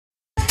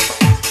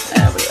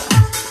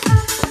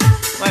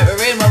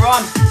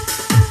on.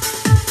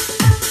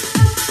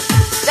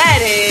 There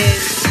it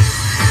is.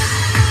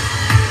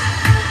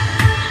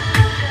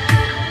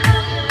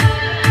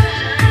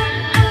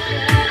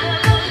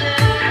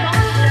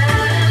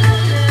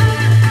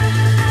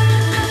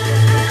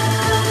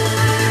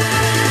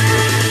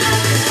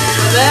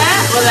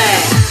 We're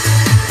there.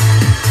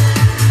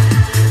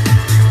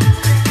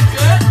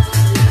 Good.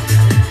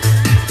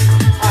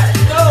 Alright,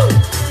 let's go.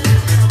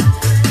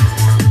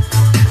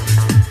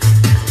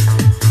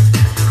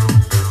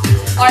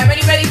 Alright,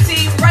 ready,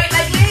 team. Right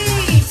leg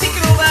lead. Take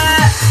it over.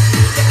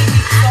 Get me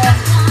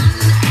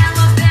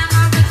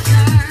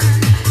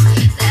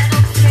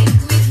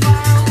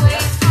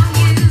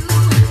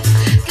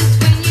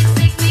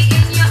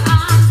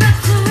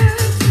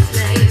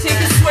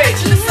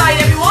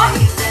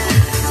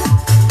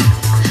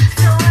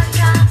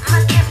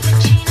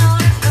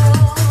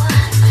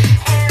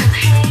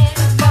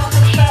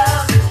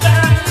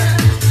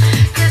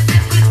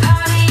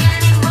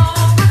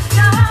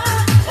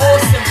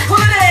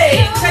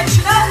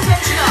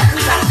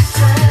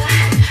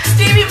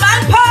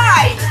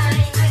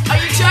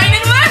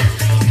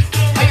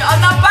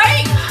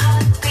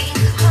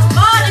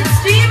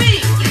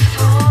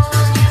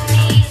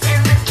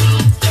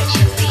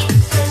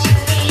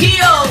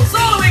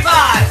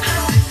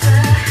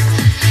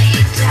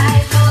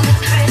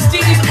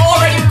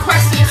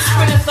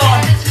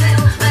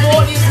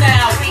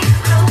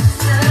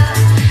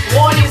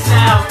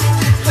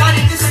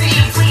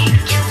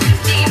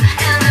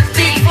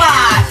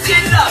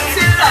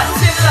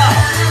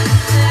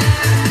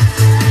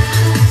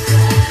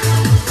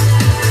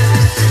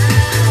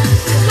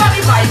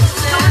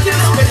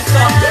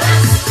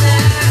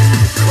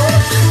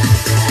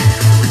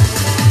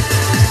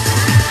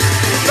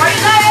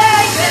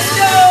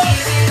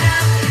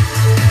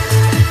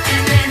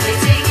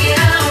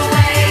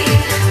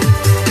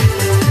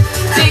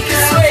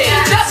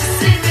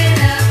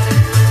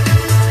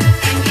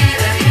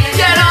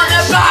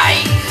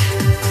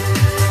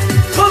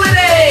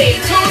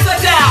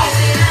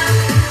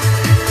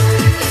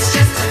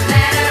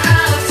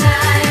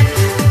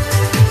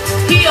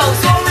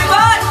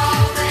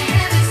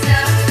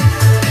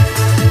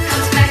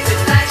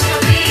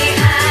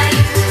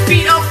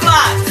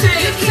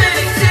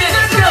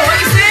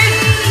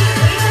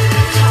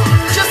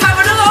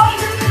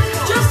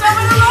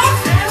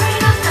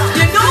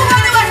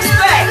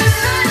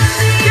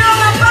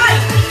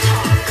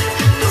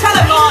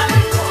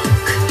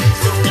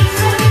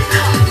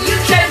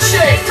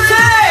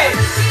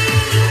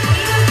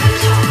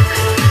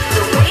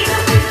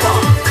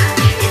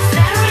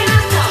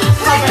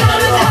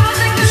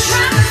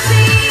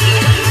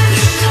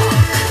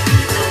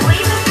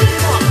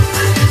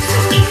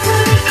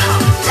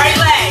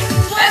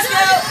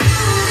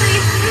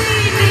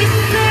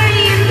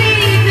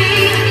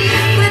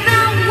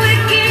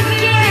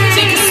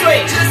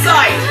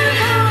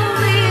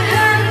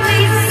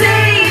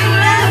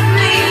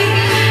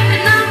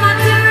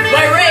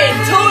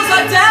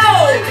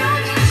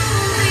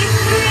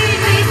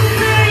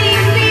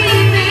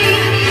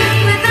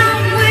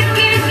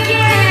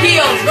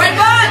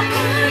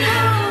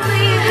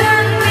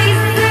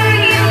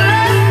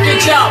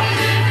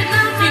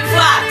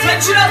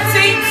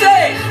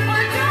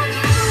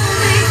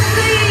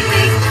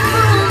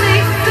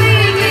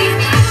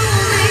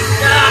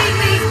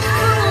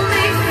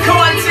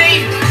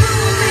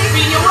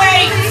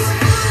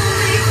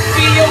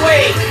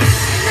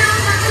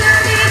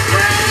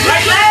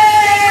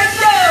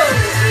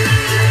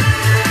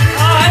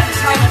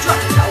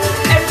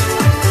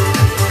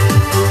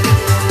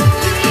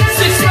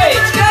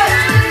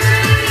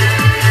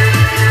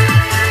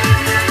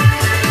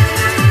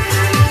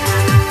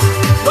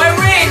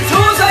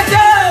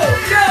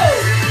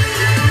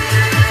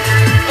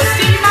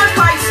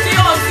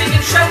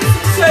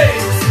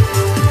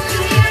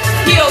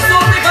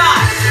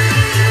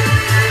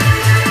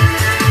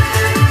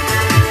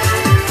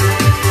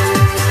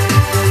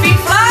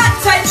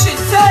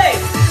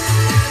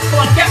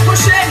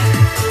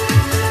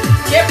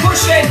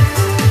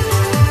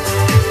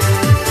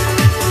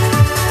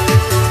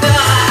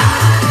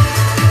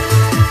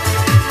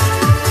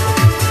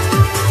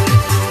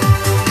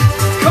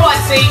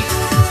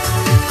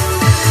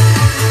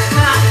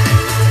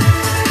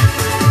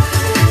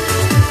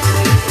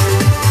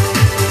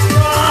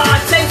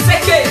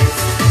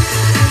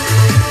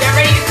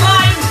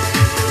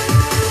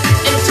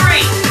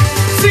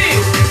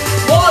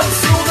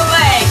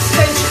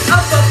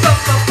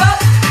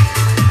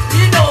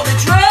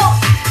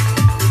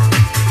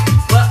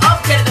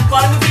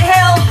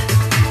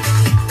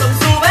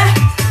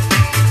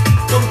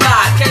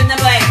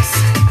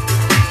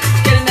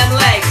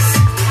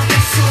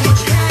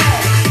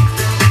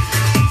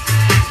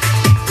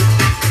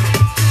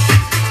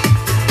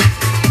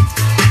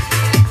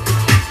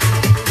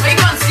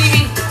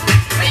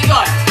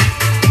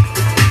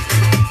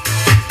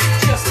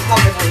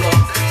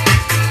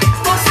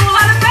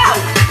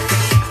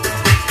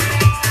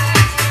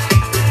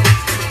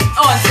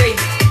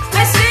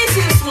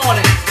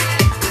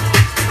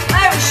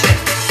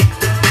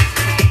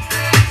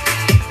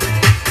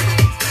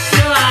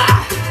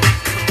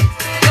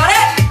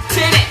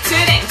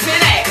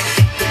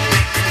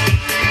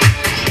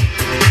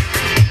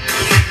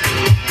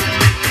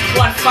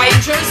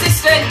Hold your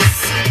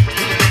resistance.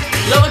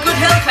 Love a good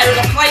hill climb. We're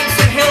going to climb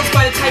some hills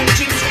by the time the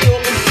gyms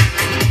reopen.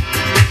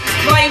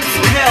 Climb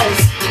some hills.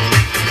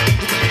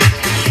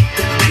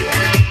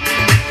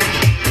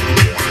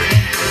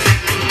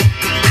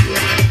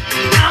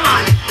 Come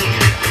on.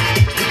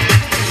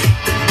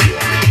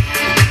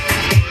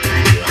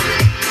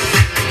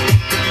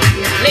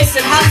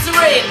 Listen, hands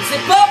are in.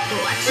 Zip up.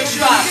 Push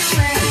your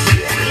arms.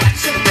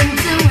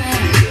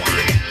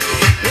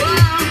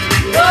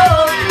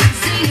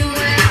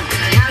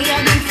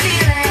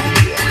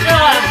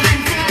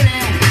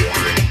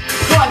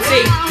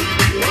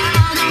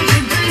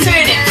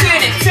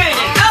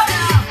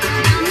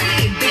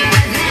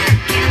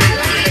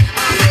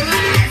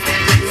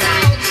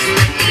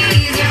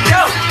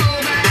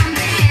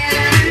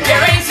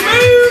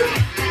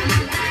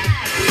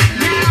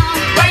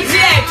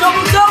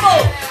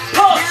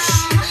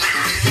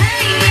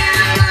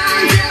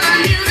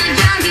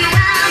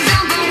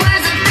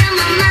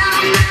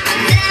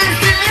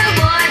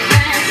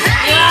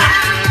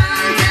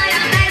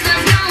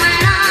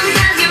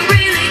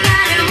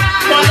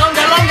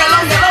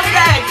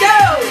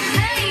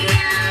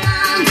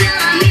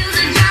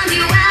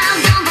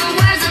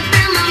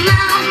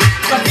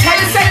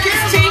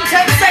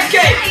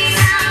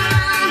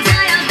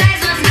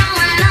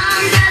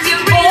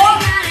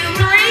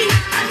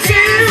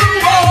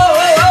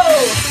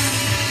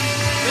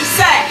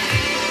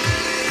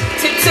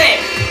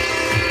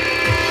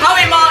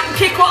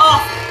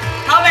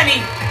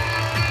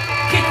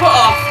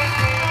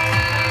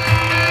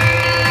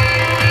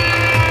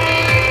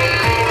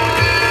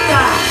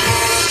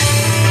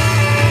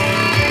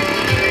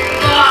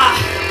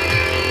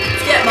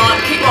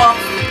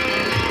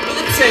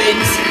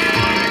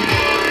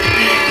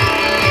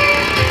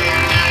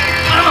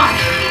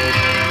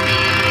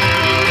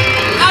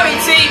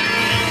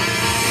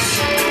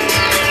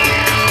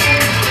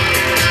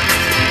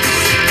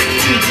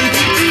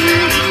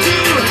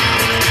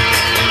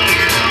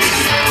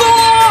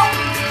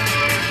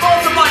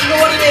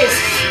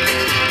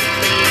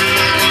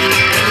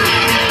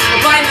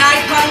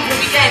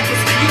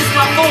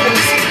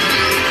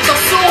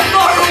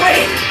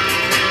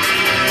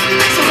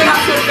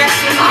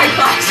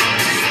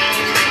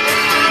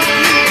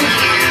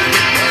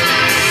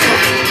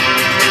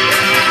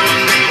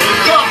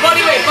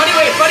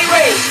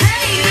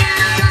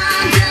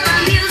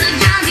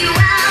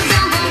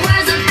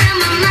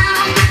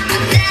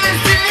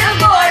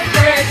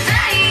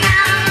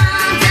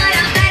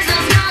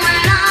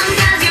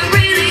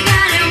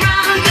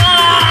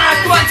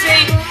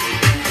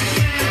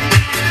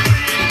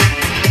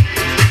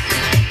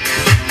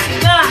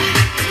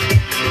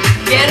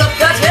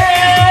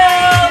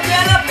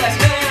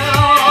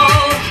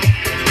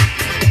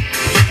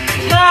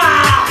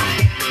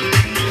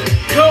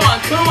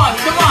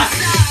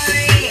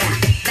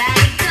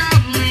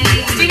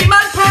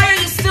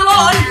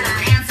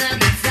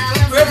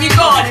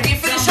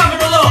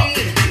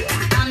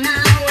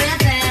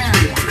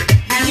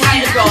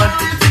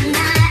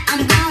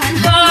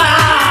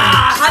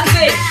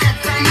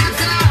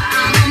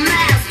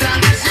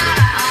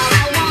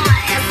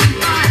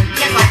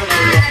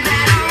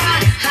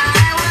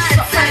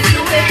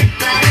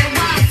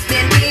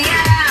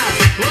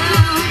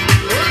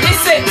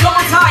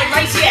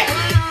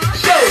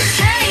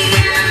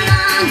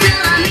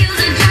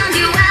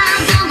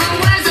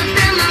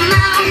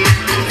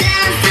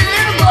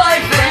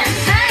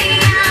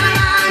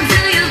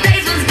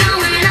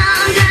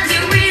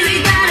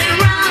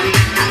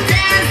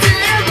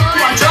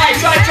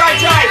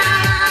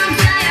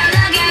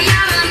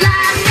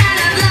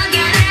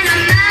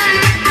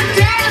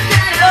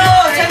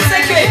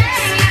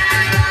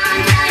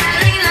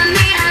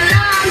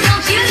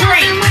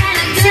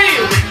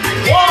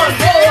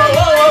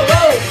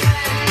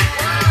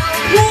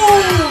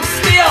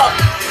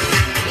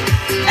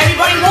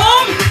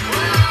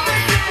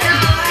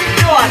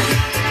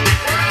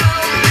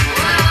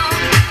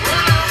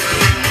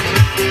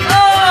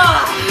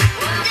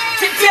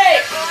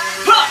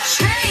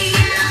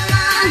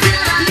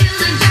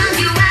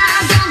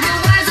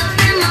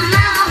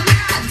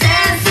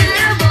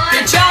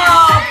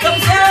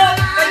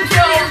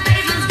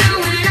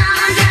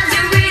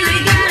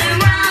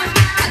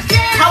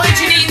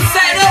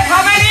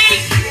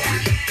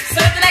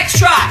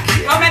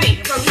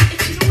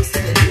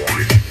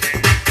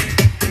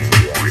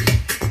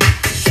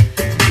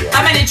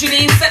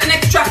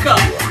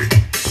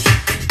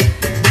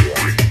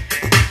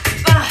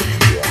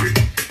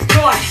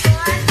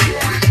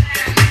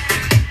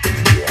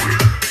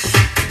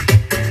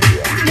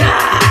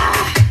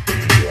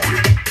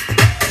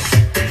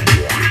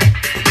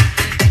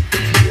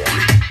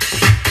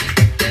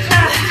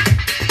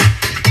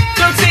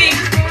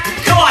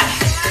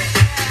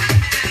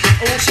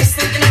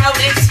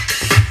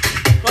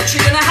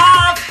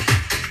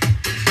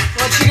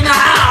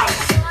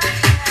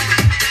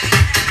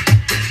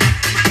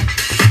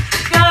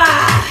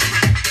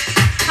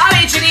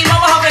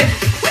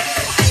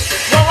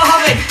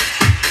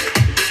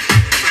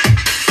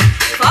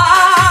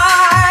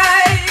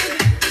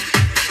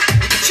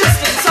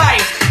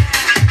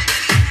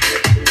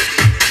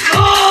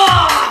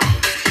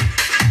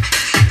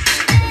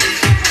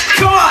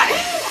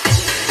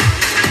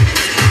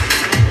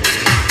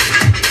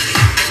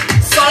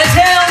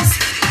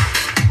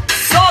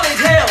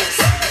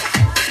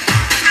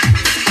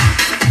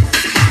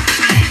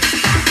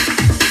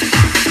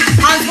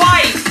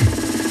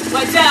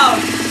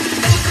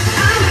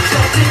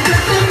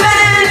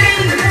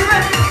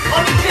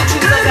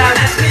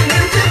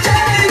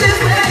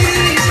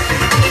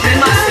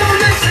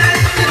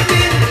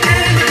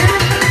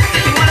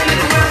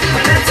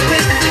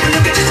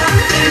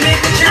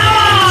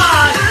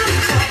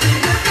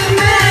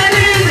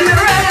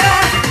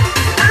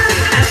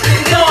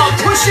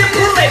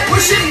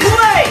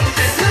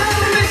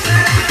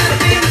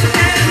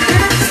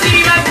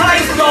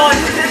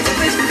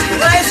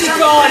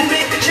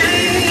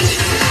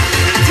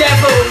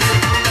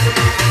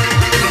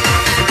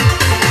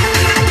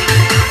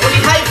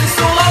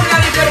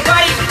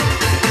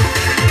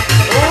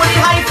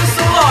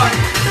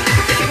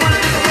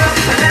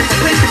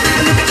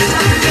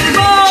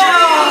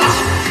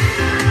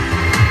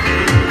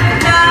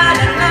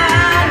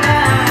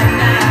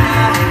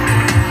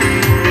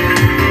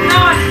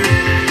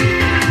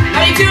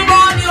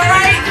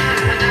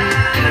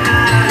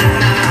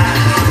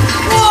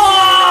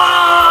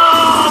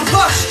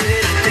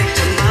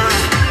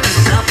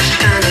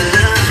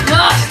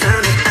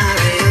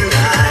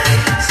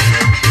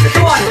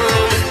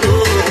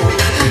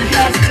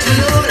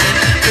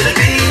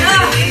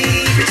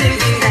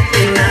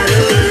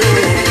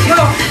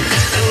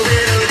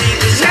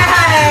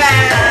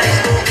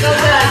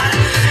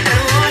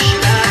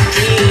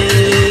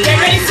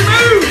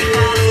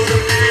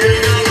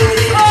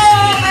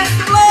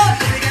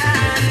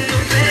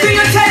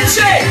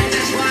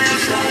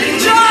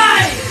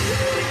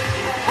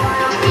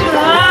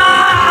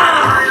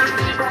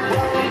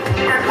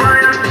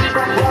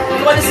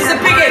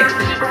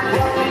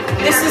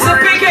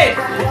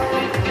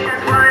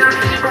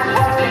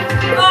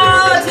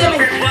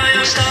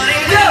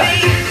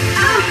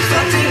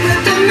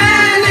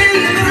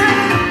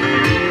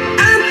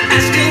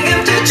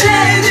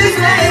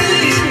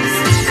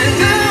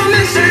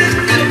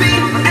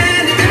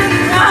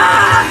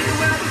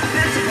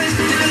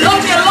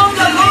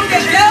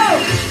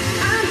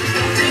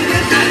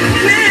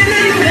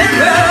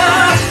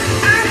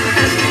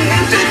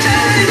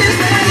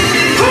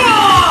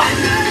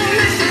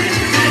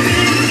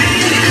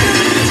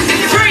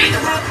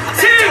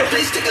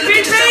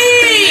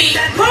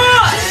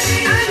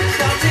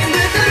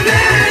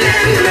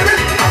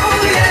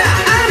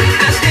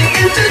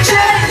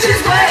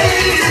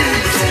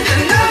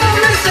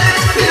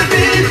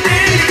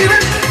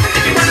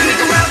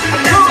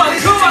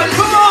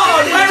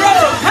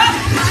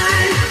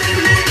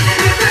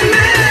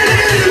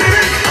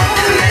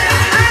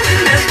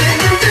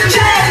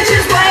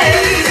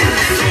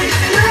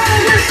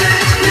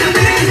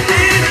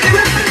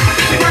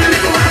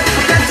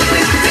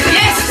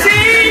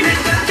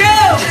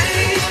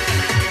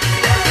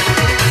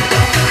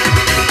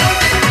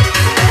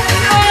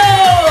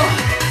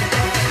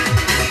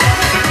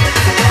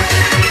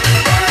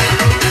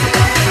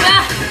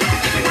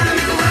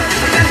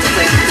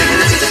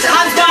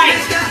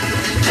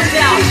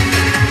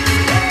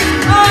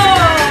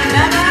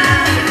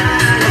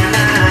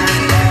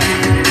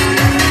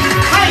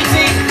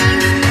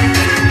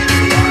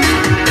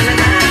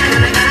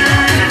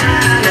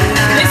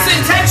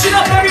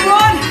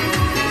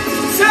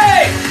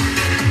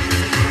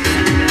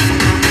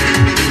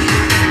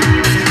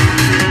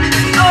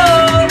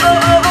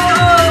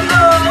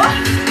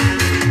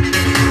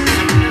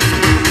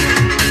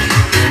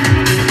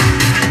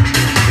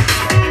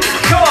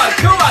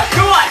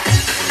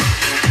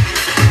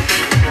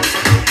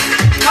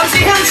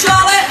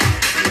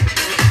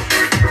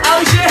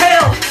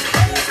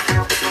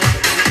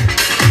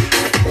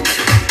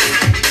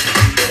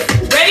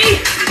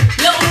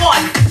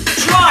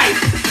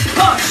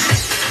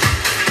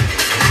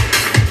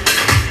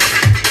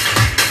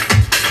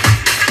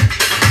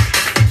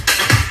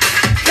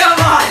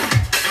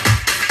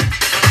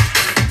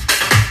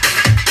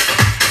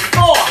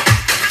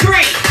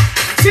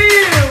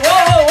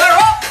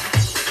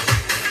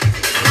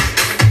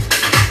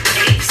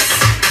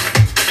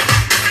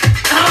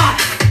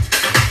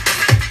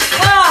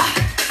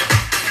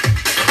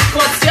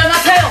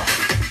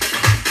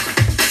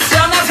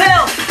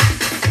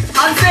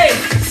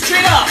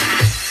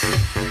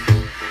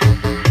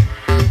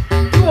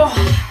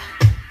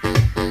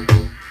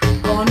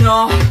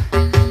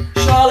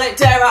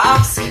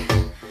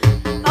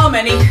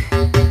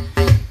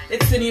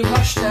 the new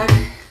hashtag.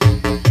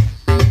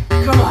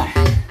 Come on.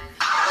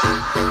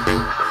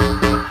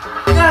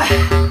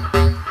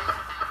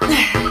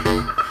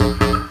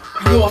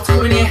 I know what's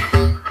coming here.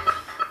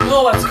 I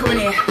know what's coming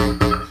here.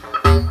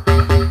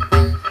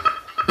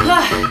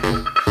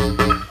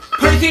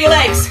 Put it through your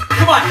legs.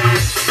 Come on.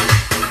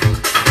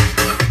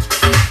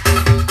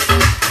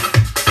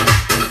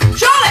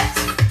 Charlotte!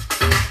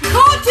 You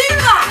can't do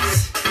that!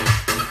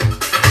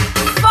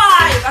 5.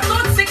 I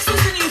thought 6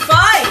 was the new 5.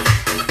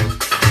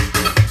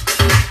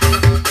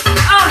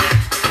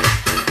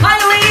 Hi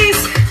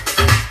Louise!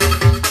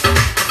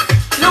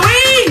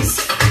 Louise!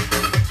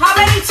 How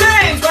many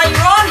turns while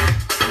you're on?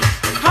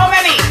 How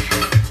many?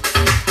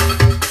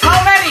 How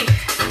many?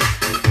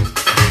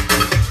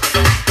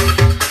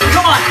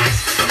 Come on.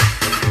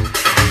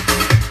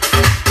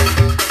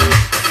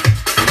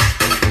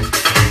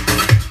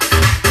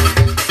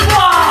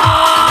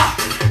 Whoa!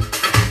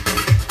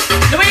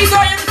 Louise,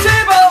 are you on the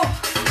turbo?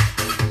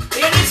 Are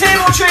you on your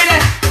turbo trainer?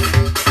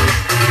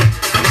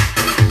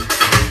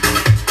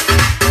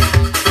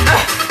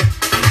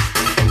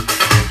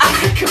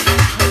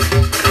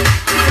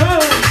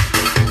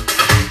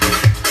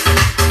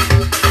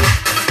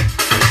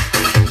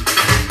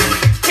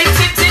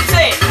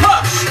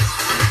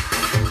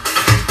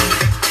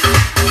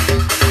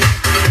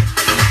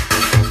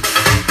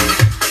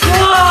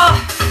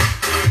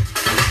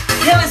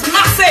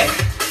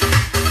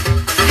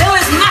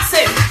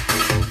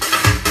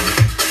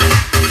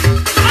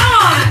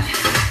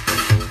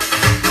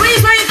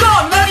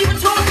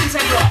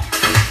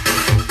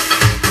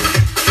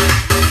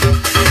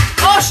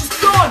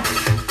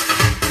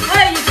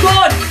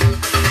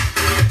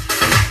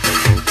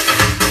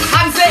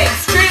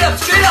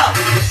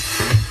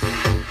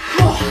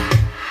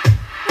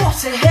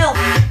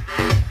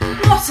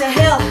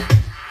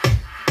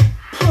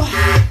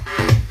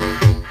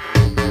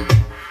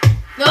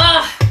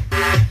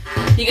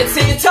 You can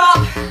see the top,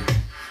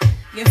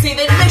 you can see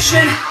the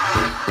admission.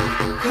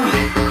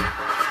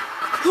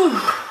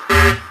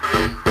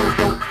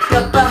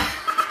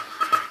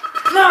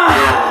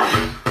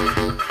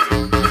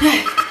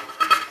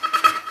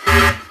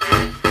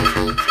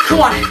 Come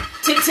on,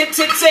 tip, tip,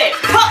 tip, tip,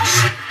 push.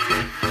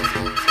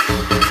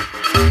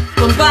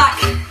 One back.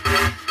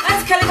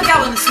 That's Kelly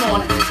McGowan this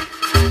morning.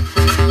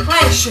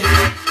 Where is she?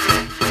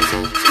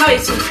 How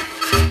is he?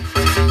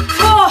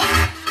 Oh,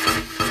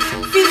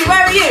 Phoebe,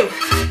 where are you?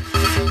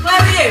 Where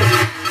are you?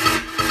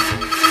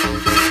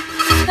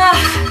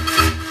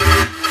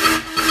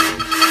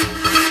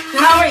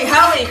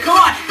 Howie, come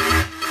on.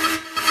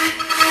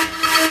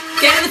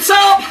 Get to the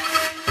top.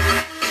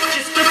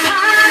 Just a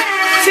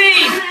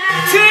team.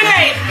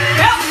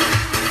 Yep.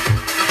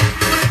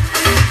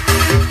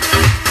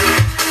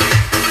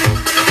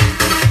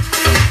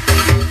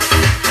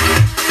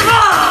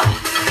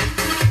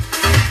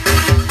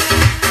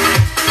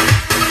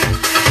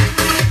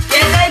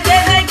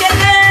 Get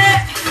there.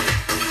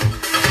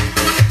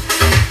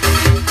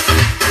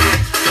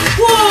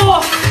 Whoa.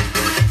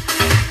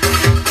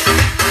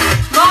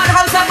 Man,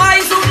 how's that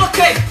milestone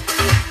looking?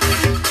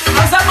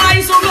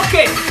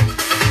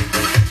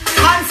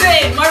 Hands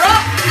in, we're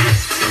up.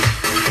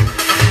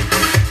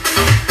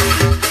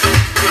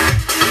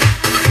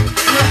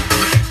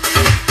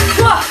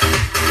 Come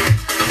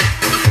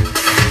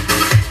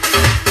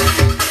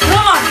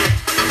on.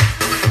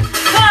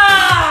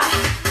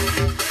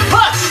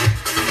 Push.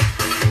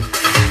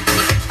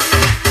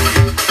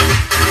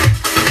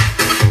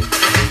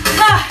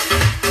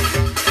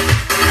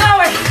 No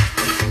way.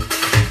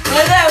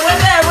 We're there.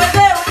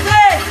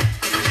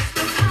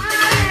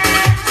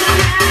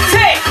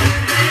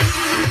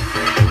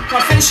 Come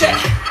on, finish it.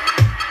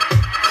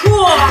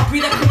 Whoa,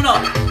 breather coming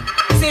up.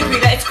 Say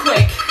breather, it's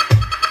quick.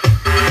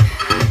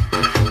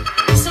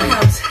 Still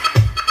counts.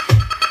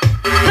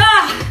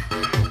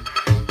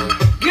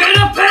 Get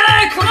up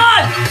there, come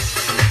on.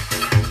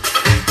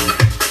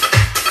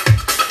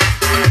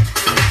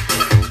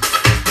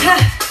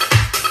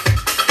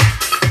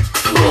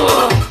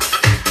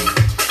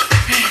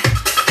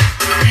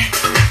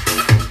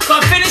 Come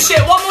on, finish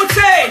it. One more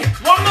turn.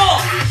 One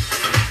more.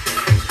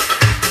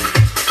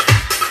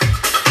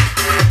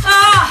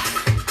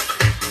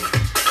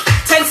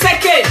 10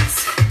 seconds.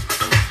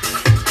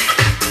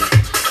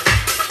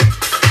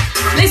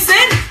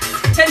 Listen.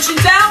 Tension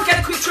down. Get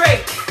a quick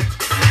drink.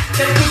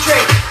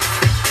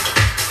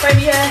 Spray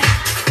me a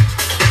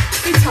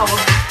big towel.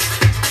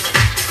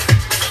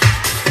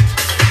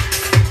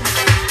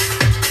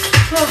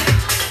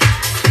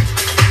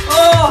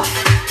 Oh.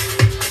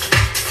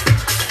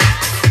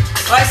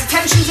 Right, so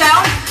tension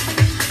down.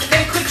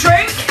 Get a quick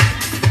drink.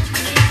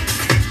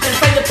 Then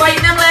find the bite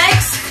in them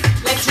legs.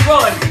 Let you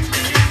run.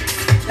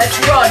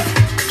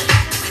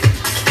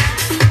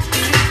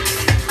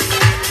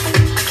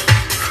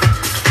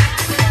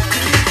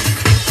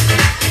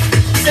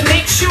 So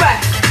make sure.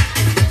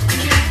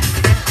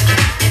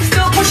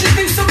 Still pushing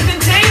through something,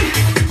 team.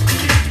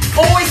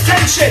 Always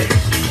tension.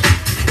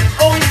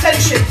 Go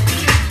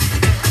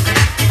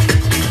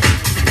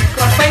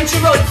on, find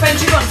your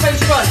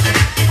run.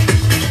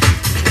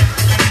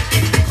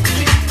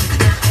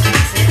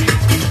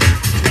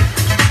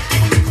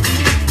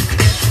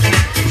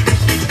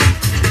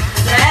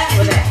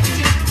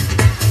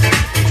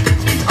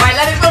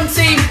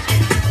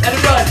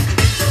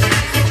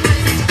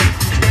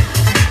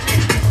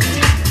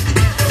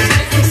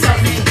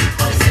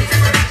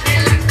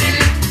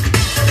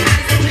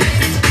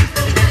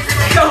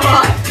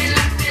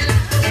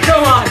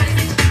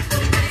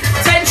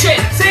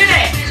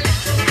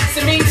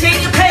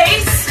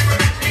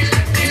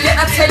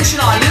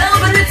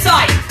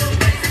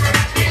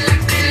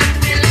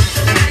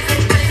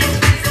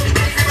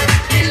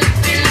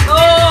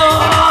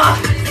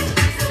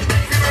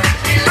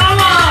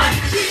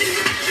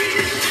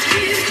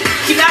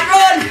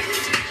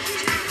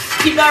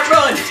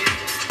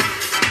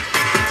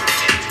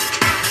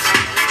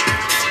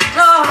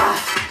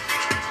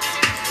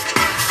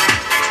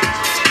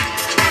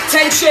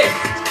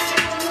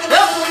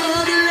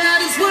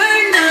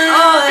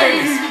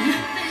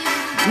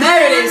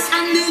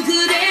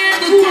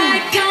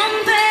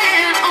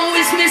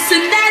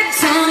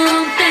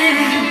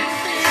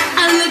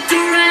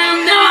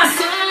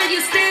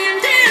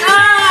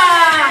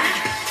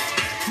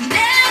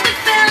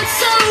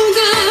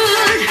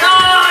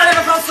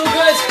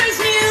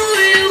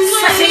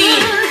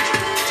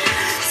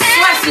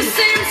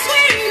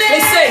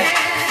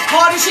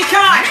 as you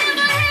can.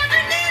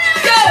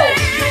 Go!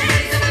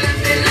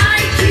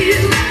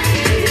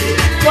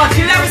 Go on,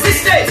 do that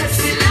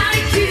resistance.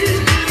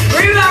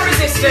 Through that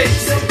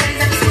resistance.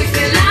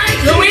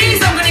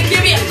 Louise, I'm going to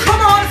give you a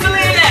come on for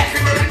lady.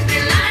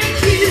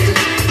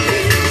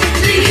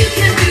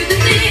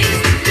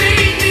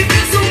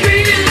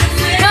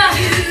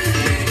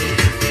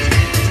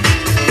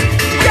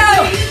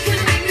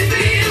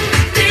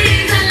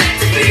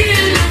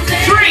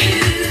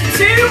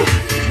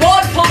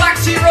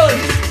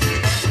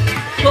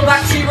 Pull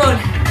back to your run.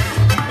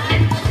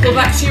 Pull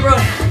back to your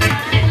run.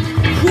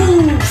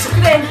 Whoo, suck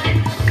it in.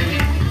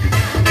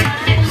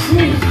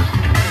 Whoo.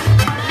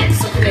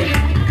 Suck it in.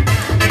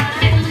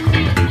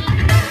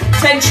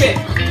 Tension.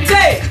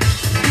 Two.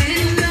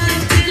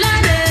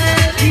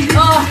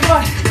 Oh, come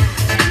on.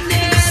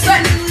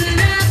 Set.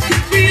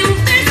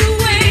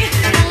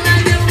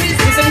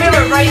 There's a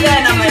mirror right there,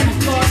 and I'm like, oh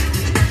God.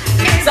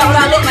 Is that what I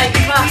look like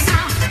in class?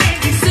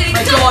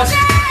 My God.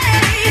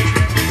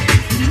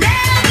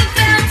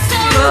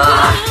 Come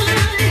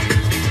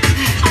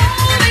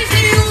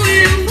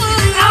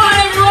on,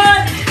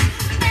 everyone!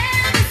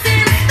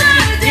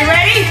 You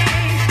ready?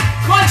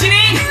 Come on,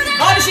 Janine,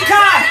 hard as you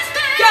can.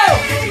 Go!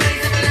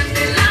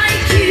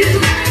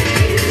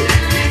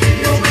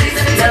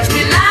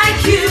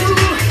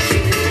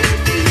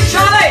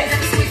 Charlotte,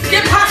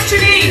 get past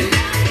Janine.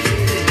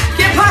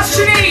 Get past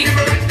Janine.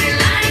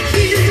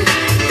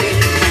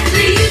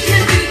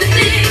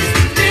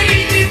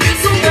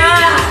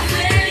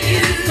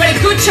 Got a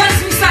good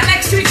chance we sat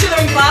next to each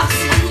other in class.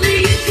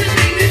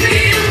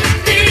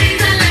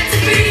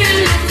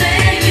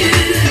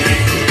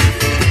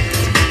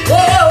 Whoa,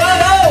 whoa,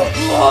 whoa,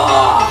 whoa.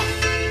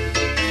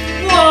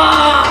 Whoa.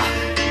 Whoa.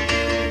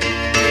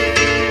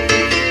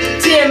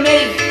 Dear me.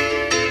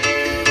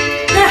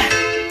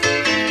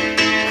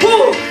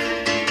 Whew.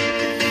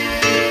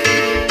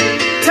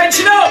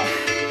 Tension up.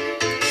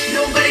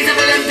 Nobody's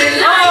ever loved me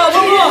like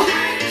one more.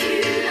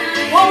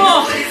 One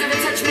more. Nobody's ever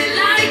touched me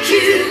like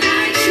you.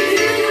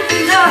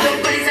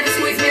 Nobody's ever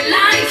squeezed me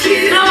like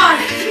you. Come on.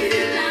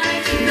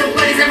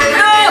 Nobody's ever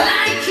loved me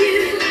like you.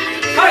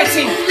 All right,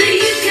 team. Only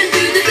you can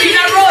do the Keep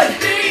that run.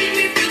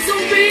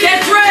 Get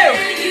through.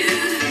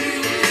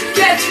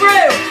 Get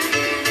through.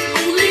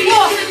 Only you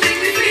can make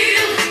me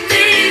feel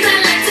things I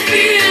like to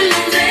feel.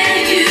 Only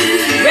you.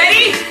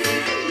 Ready?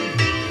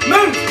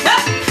 Move.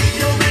 Up.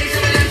 Nobody's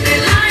ever loved me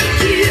like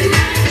you.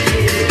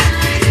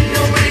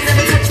 Nobody's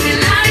ever touched me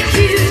like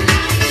you.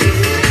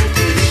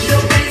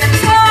 Nobody's ever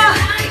squeezed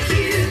me like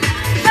you.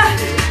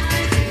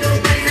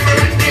 Nobody's ever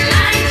rocked me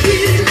like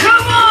you.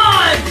 Come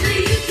on.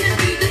 Only you can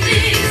do the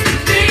things that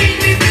make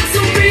me feel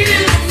so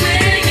real.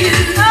 Only you.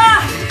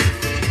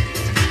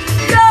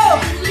 Go.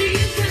 Only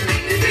you can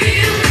make me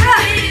feel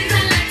things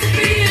I like to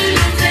feel.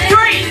 Only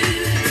 3,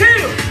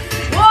 2,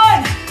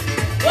 1.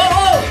 Whoa,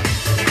 whoa.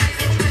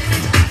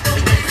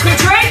 Quick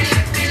drink.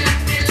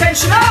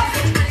 Tension up.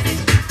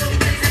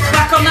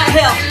 Back on that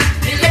hill.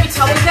 You get me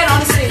towel again,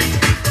 honestly.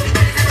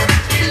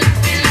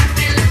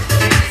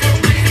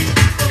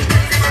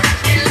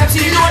 Perhaps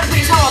you know what to put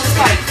your towel on this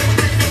bike.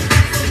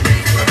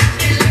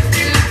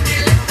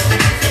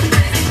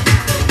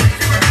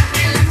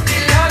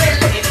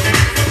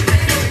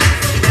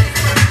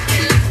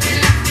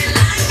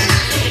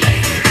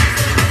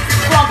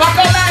 Come on, back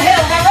on that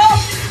hill, Roro.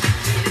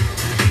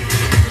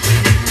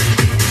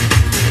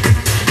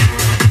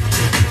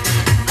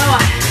 Come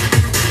on.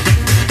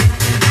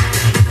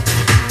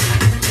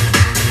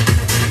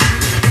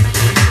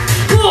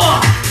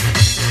 Whoa.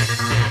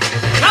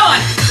 Come on.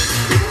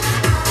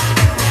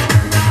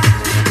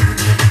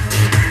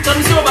 Let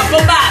me see what my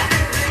bum back.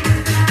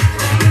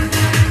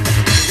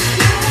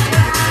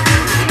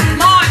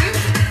 Martin,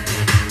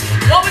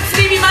 what would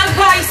Stevie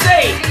Magpie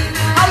say?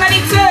 How many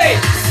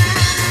turns?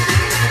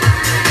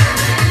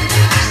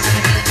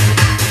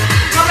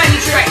 How many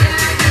do you reckon?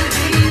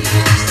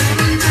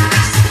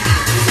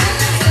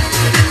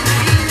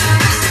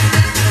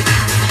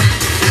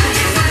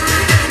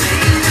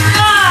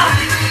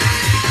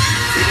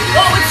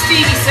 What would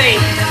Stevie say?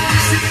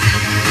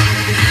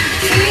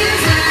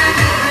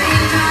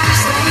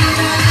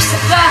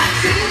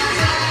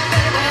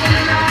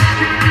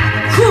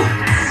 Whew.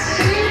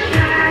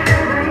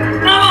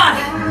 Come on.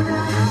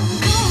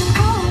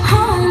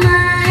 hold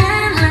my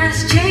hand,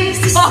 let's chase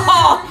the sun.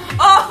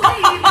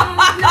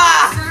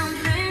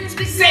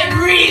 Sit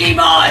really,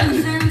 man.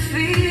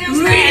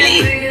 Really?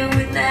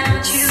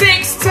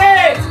 6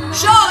 turns.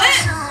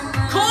 Charlotte,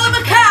 call him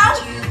a cow.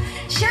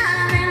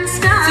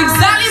 That's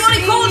exactly what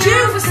he called you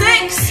for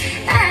 6.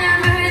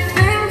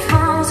 Everything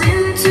falls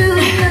into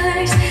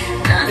place.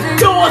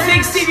 Don't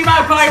think Stevie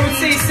Magpie would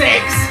say 6.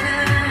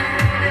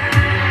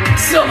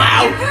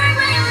 Somehow.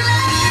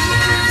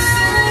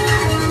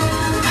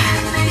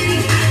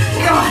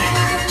 God.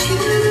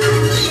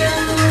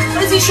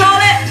 What is he,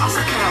 Charlotte? That's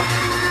a cow.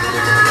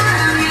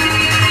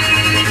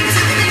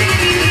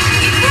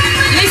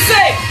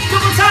 Listen,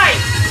 double time,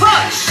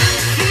 push.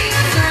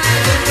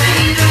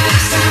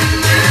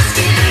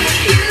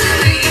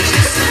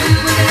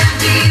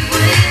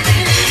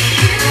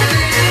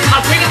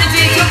 I'll pick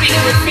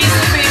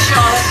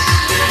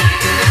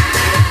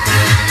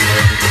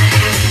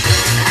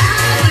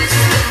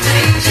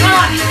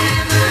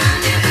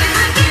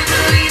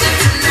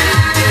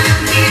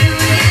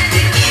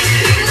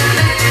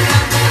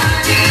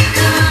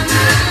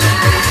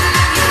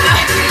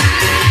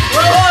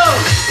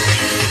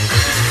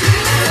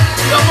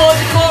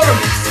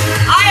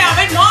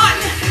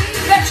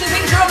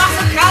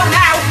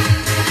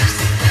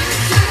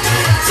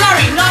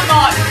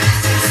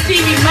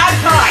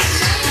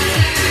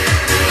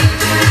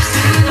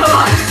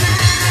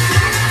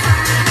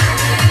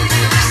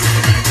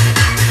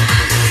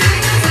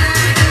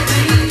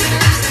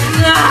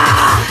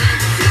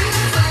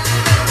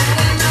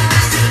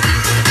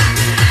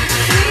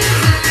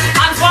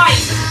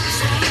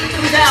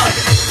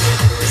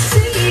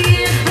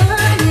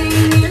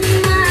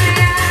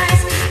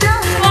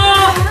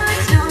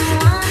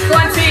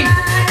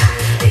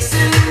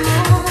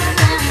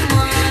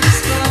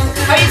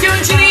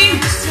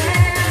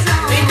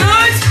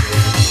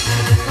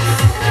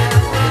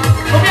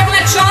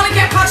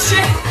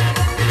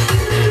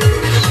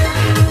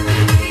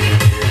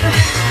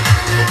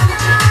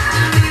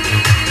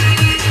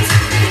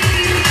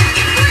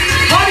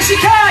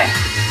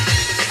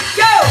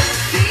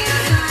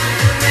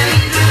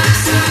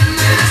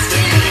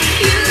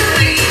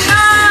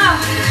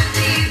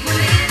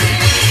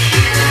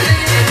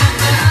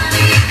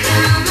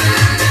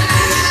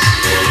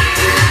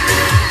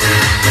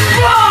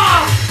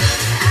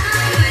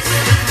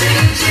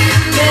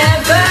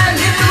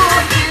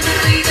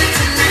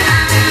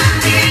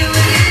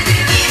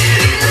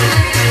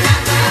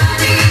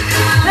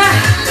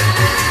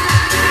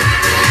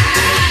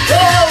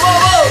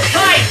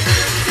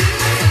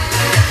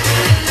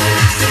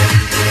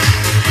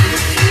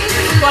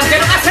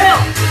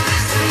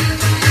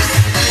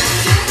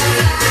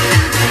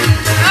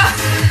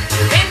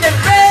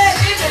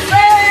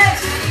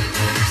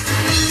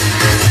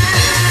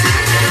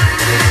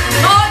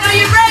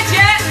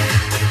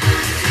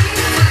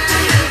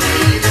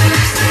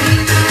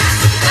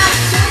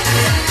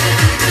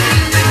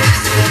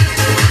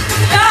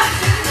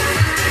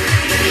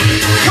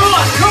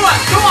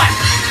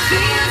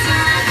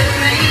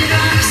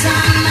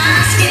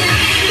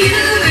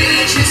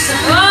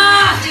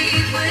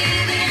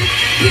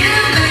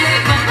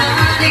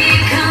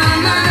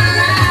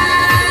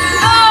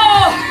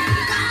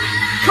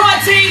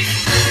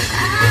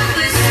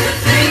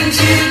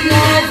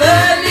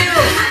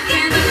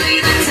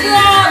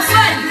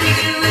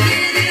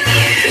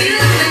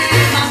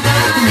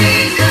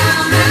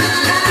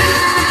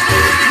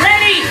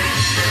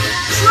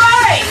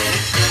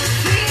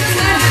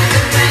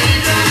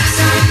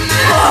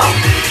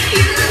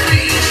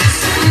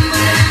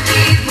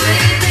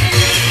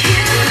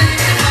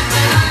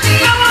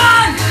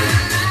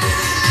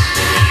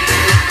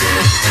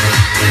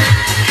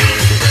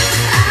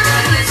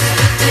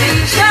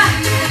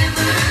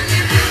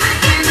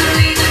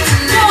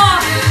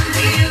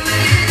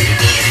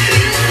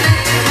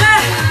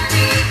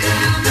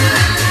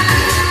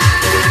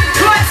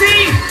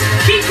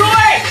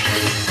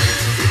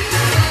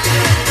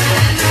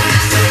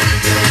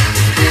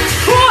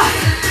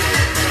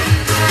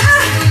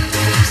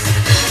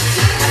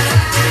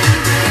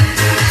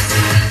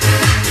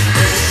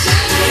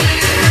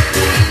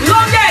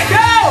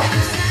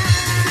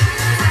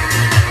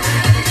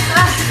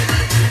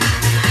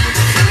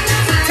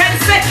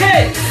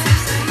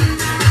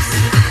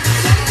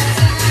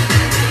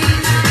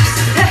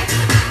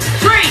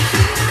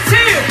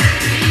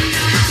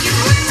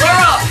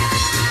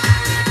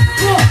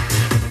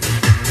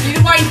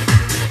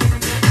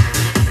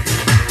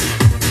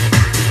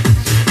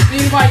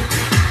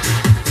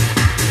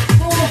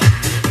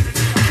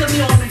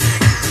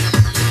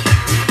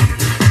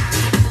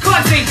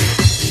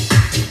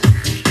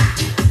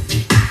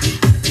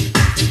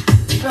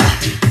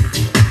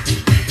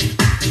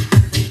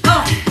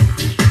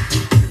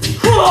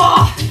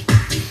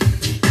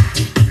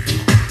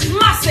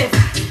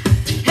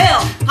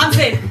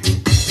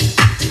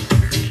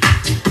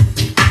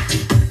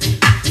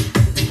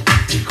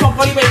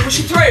push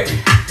it through.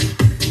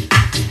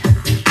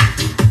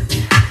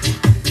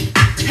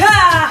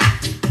 Ha!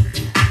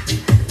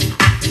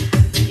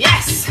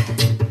 Yes!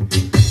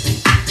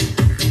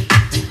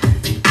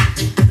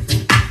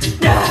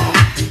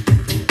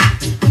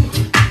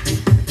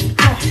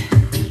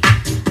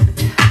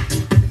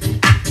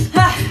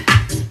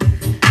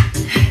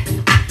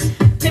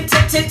 Tip,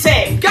 tip, tip,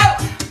 tip. Go!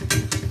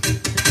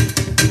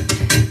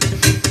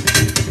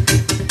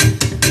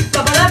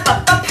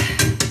 Ba-ba-da-ba-ba.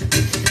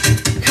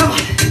 Come on.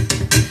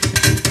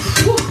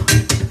 Whew.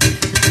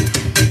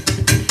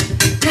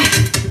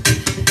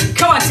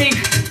 Come on, team.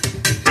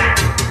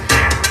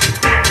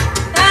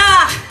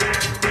 Ah!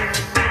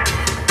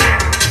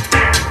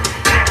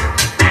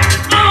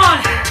 On!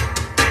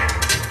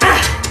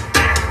 Ah.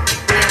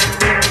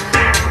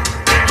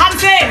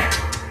 Hands in.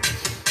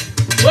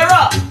 We're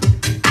up.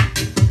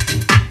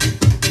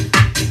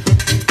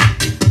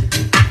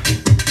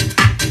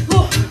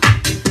 Whew.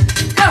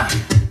 Go.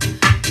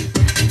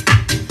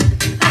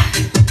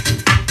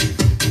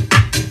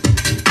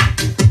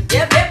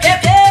 Yep, yep, yep,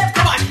 yep.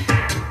 Come on.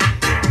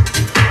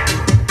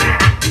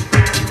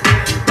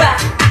 Ba,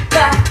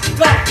 ba,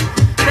 ba,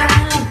 ba,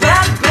 ba,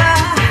 ba.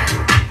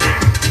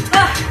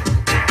 Ah.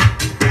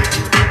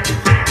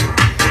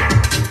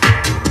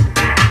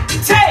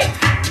 Tape.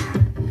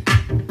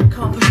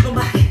 Come on, push it on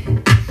back.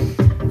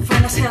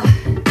 Find us hell.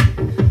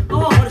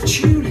 Oh, what a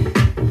tune.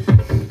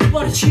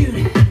 What a tune.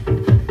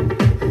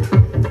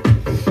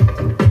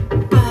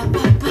 Ba,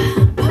 ba, ba,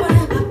 ba, ba,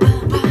 ba, ba,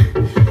 ba.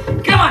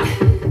 Come on.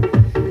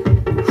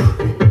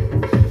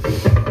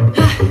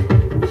 Ah.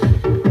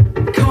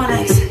 Come on,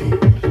 legs.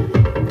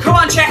 Come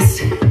on, chest.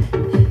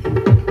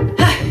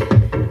 Ah.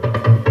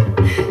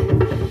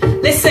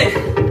 Listen.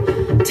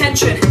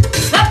 Tension.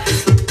 Up.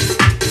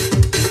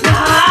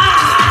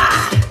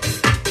 Ah.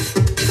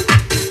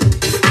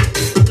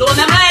 Lower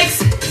them legs.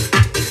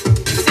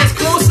 Sit as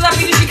close to that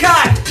beat as you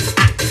can.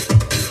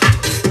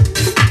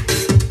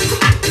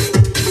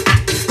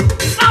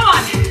 Come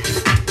on.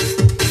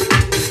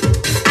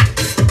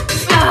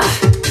 Ah.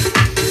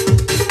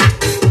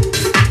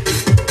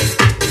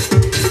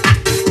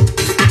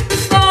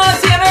 Oh,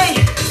 dear me.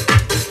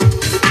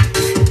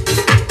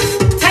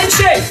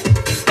 Tension.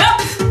 Up.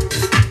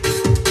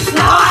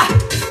 Ah.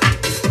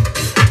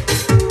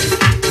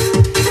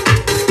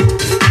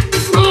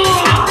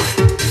 Oh.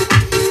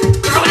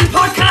 Growing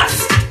podcast.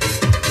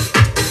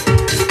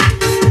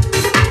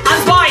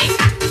 Hands wide.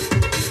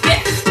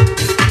 Yeah.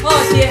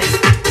 Oh dear.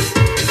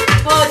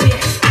 Oh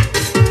dear.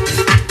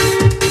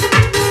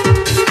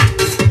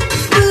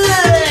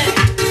 Ugh.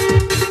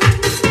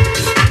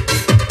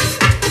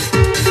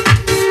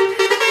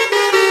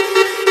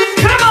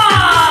 Come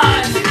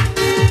on.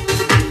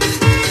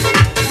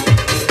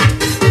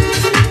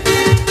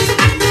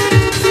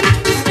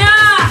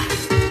 Yeah.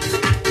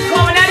 Come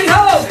on, Eddie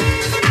ho.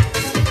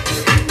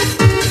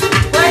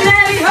 We're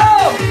Eddie ho.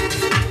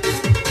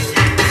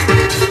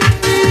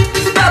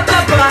 Ba, ba,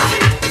 ba.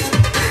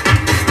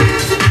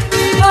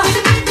 Oh.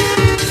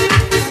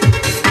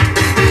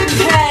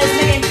 Yes,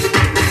 nigga.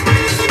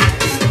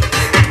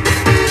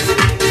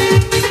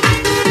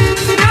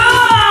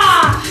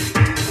 Ah!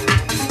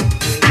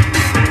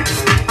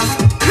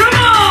 Come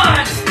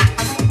on!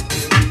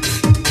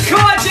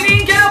 Come on,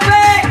 Janine, get up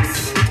legs!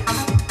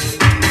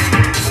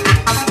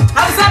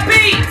 How's that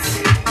beat?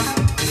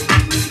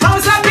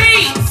 How's that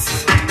beat?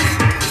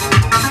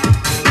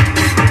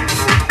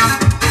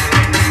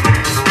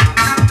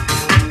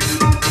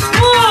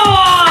 Whoa!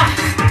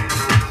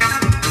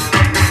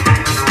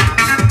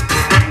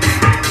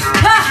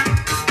 Ha!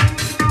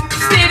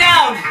 Stay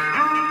down.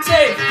 2.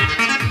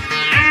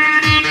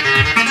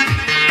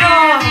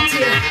 Oh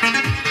dear.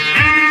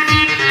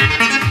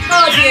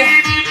 Oh dear.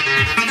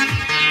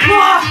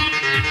 Whoa!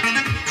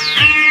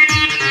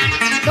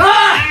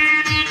 Ah!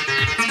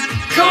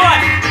 Come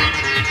on.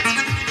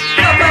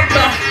 Ba, ba,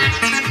 ba.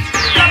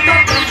 Ba, ba,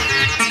 ba.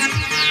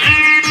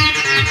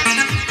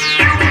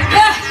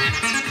 Ah!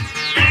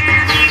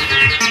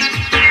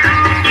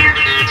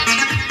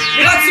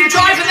 You got some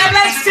drive in them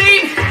legs,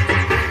 team.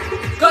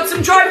 Got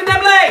some drive in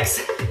them legs.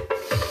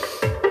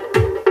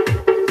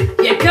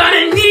 You're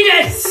gonna need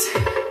it.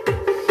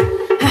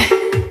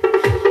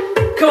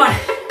 Come on.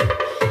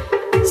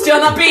 Stay on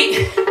that beat.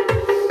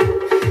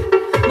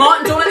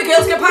 Martin, don't let the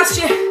girls get past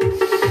you.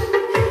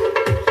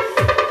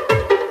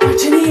 Oh,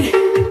 Janine.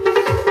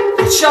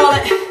 Oh,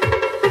 Charlotte.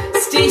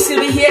 Stacey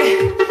will be here.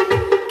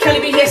 Kelly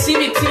will be here. See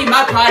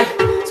Magpie.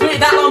 It's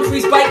waited that long for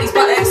his bike. He's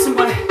back there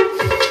somewhere.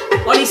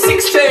 On his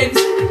 6 turns.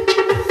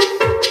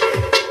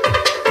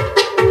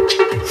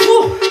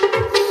 Whew.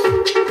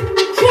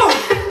 Whew.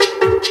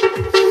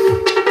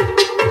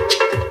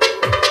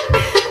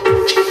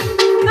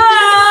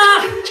 Ah!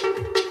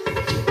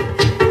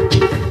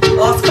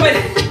 Oh, it's coming.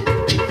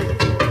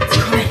 It's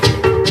coming.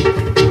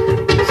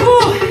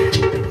 Whew.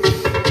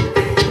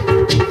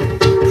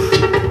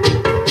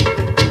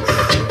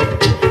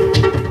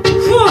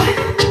 Whew.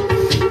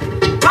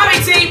 Hurry,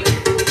 team.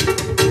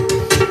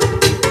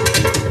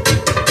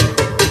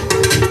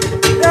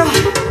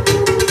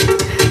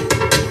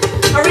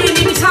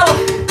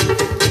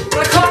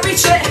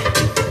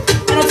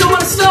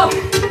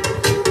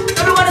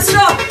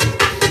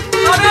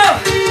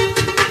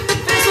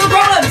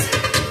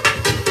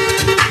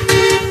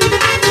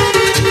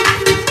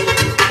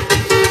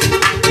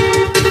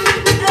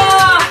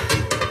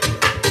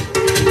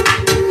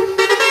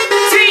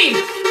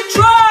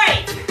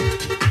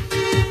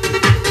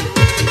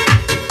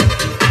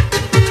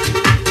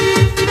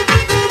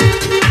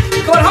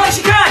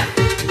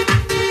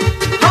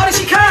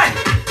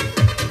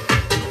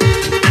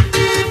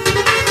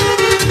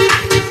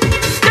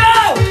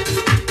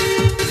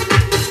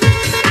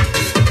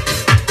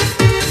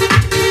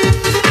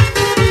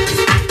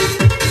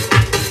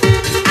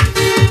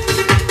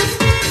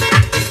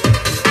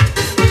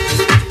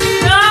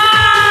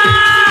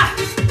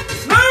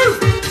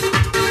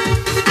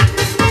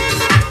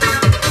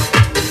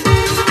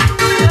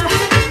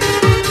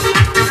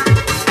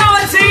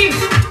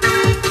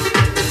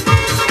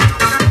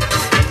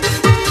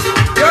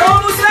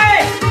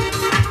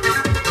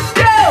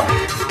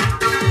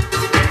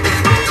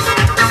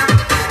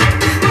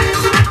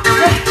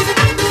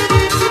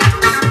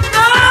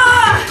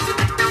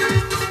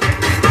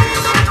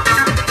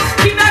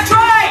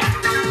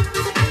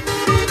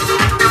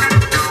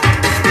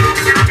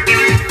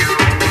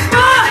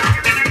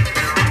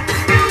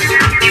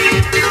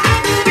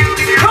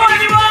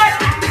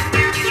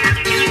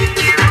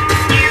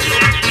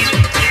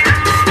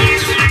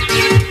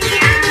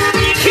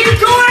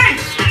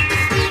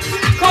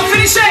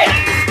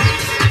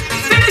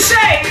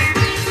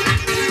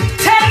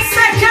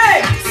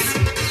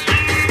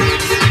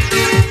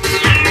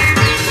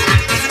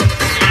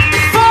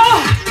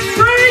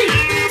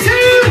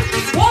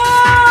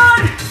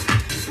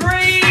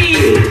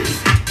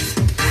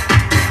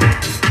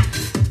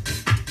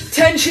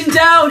 Tension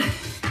down.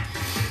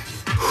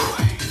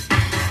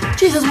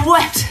 Jesus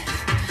wept.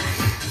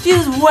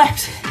 Jesus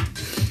wept.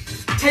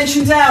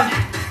 Tension down.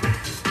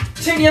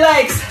 Turn your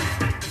legs.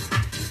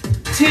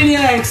 Turn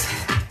your legs.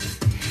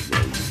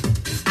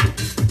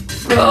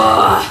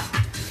 Oh.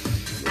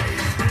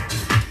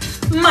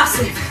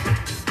 Massive.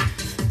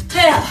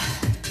 Inhale.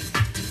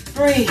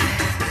 Breathe.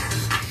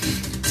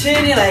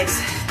 Turn your legs.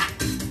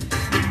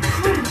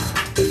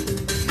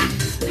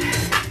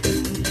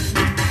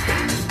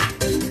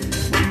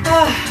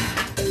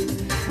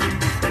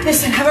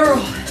 Listen, have a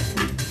roll.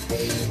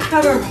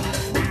 Have a roll.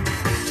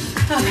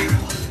 Have a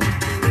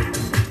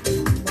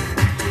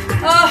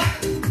roll.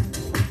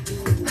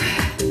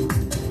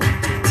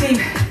 Team.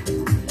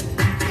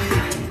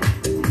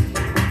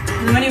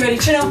 And when you're ready,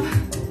 chin up.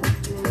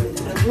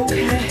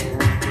 Okay.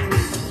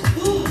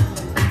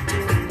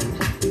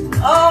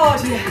 Oh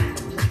dear.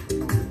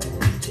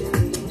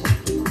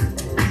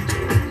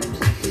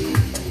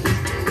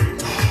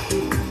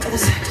 Other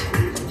side.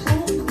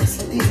 Oh,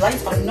 these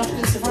lights are not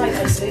going to survive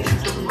isolation.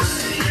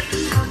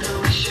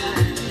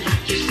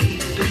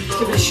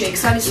 Give it a shake.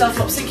 Stand yourself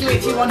up. Sink your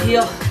weight through one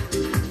heel.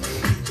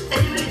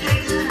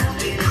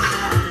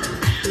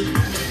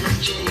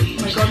 Oh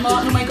my God,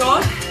 Martin. Oh my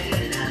God.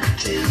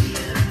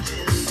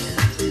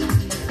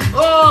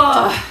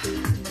 Oh.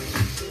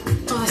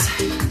 Other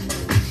side.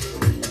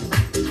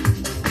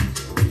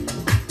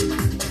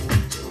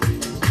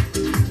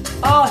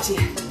 Oh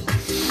dear.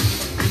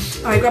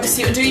 Alright, grab a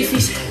seat under your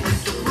feet.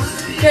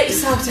 Get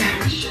yourself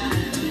down.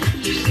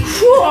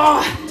 Whew.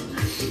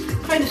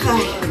 Find a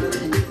thigh.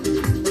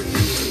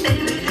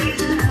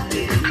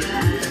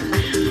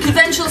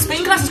 Conventional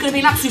spin class is going to be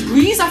an absolute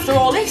breeze after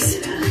all this.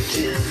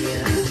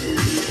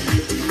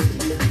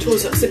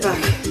 Toes up, sit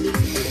back.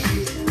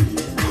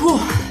 Whew.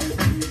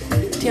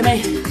 Dear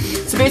me.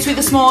 So basically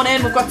this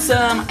morning we've got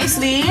some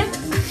isolation.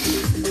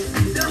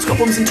 It's got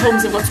bums and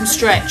tums and we've got some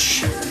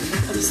stretch.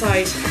 Other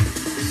side.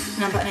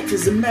 And I'm back next to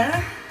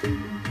Zumba.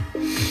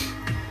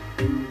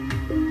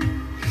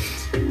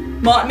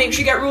 Martin, make sure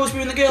you get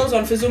Rosemary and the girls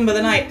on for Zumba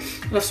tonight.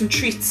 We'll have some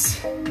treats.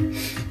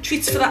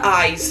 Treats for the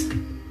eyes.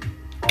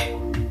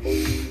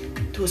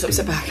 Toes up,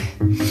 sit back.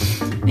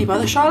 Any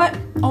bother, Charlotte?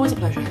 Always a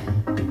pleasure.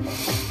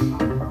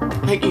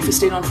 Thank you for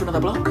staying on for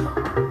another block.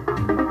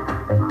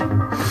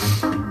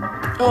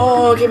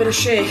 Oh, give it a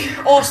shake.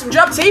 Awesome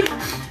job, team.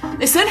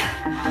 Listen,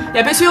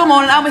 yeah, basically all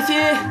morning I'm with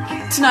you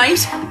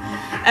tonight.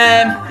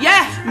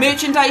 Yeah,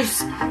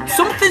 merchandise.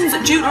 Something's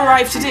due to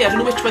arrive today. I don't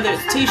know which, whether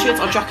it's t-shirts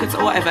or jackets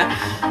or whatever.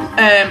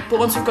 But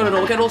once we've got it all,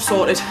 we'll get it all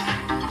sorted.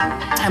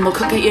 And we'll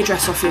get your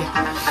dress off you.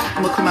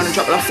 And we'll come around and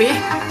drop it off for you.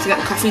 So get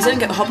the coffees in,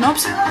 get the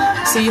hobnobs.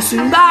 See you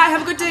soon. Bye,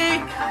 have a good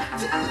day.